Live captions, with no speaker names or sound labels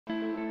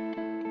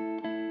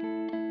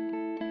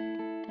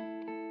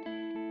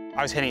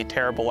I was hitting it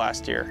terrible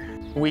last year.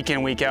 Week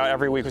in, week out,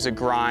 every week was a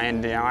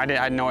grind. You know, I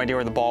had no idea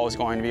where the ball was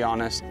going, to be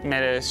honest.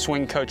 Made a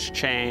swing coach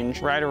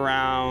change right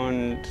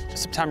around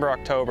September,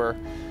 October.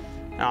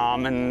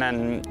 And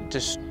then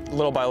just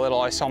little by little,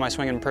 I saw my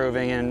swing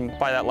improving, and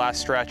by that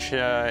last stretch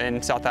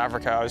in South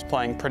Africa, I was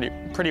playing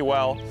pretty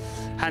well.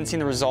 Hadn't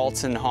seen the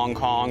results in Hong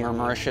Kong or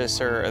Mauritius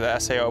or the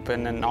SA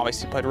Open, and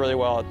obviously played really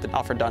well at the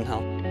Alfred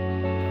Dunhill.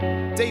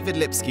 David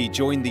Lipsky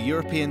joined the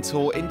European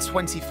Tour in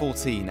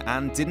 2014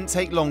 and didn't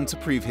take long to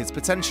prove his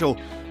potential,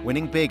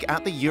 winning big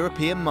at the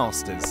European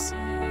Masters.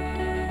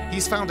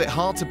 He's found it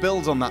hard to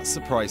build on that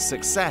surprise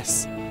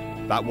success.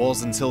 That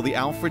was until the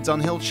Alfred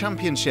Dunhill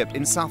Championship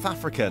in South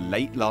Africa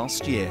late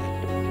last year.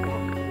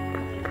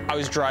 I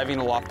was driving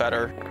a lot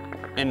better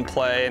in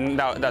play, and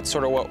that's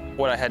sort of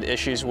what I had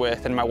issues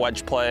with, and my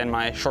wedge play and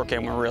my short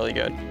game were really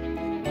good.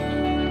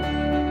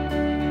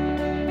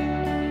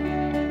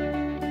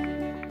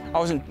 I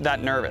wasn't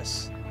that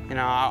nervous. You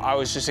know, I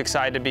was just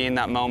excited to be in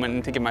that moment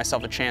and to give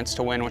myself a chance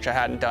to win, which I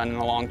hadn't done in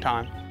a long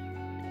time.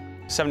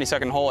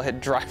 72nd hole, I hit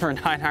driver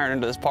 9-iron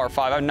into this par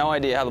 5. I have no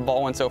idea how the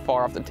ball went so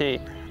far off the tee,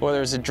 whether it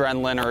was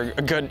adrenaline or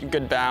a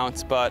good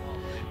bounce, but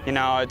you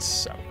know,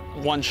 it's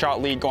one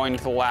shot lead going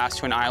to the last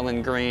to an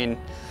island green,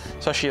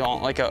 especially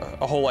on like a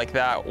hole like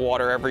that,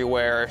 water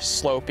everywhere,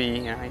 slopey,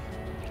 you know,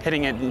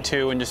 hitting it in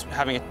 2 and just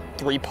having a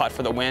 3 putt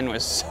for the win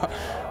was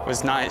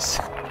nice.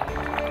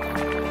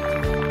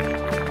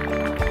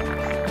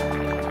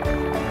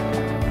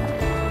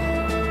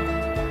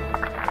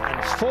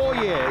 4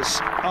 years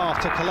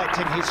after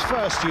collecting his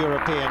first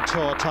European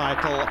Tour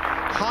title,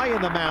 high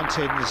in the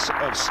mountains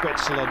of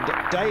Switzerland,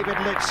 David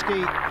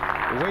Lipsky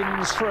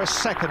wins for a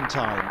second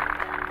time.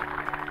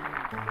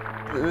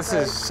 This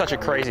is such a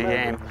crazy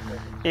game.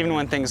 Even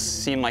when things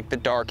seem like the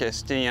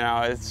darkest, you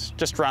know, it's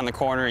just around the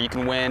corner. You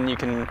can win, you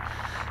can,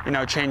 you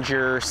know, change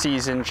your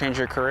season, change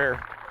your career.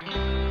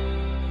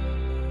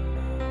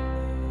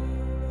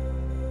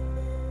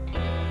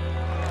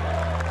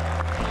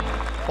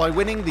 By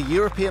winning the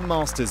European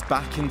Masters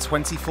back in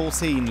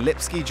 2014,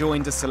 Lipsky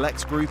joined a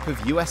select group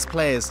of US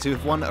players to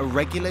have won a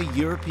regular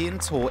European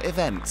Tour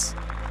event.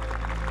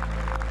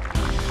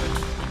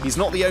 He's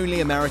not the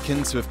only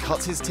American to have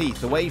cut his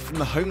teeth away from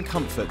the home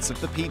comforts of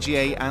the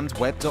PGA and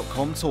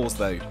Web.com tours,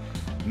 though.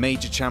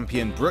 Major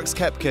champion Brooks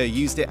Koepka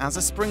used it as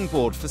a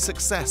springboard for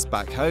success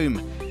back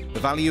home. The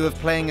value of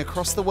playing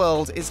across the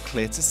world is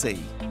clear to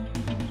see.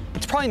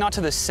 It's probably not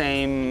to the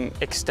same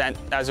extent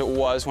as it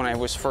was when I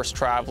was first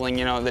traveling.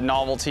 You know, the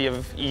novelty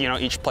of, you know,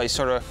 each place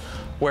sort of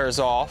wears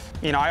off.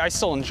 You know, I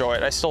still enjoy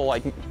it. I still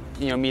like,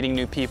 you know, meeting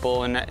new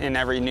people in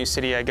every new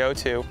city I go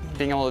to.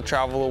 Being able to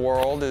travel the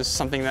world is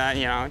something that,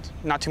 you know,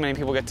 not too many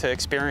people get to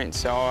experience.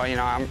 So, you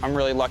know, I'm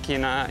really lucky,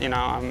 and, you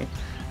know,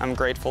 I'm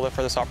grateful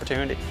for this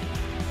opportunity.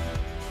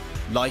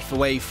 Life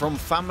away from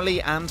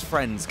family and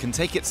friends can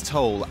take its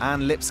toll,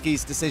 and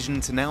Lipsky's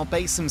decision to now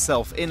base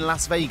himself in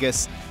Las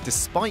Vegas,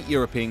 despite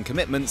European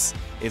commitments,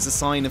 is a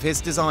sign of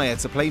his desire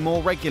to play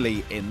more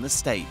regularly in the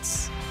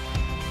States.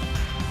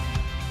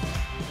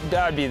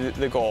 That would be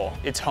the goal.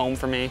 It's home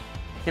for me.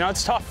 You know,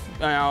 it's tough.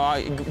 You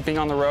know, being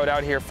on the road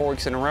out here 4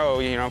 weeks in a row,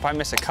 you know, if I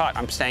miss a cut,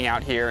 I'm staying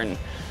out here, and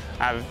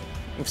I'm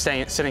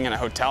sitting in a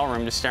hotel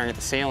room just staring at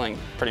the ceiling,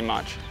 pretty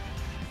much.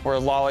 Where a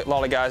lot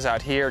of guys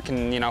out here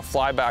can, you know,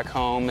 fly back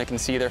home, they can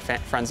see their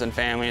friends and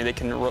family, they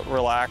can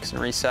relax and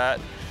reset.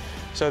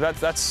 So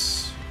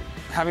that's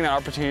having that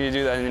opportunity to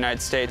do that in the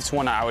United States, it's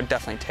one I would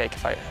definitely take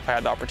if I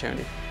had the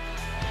opportunity.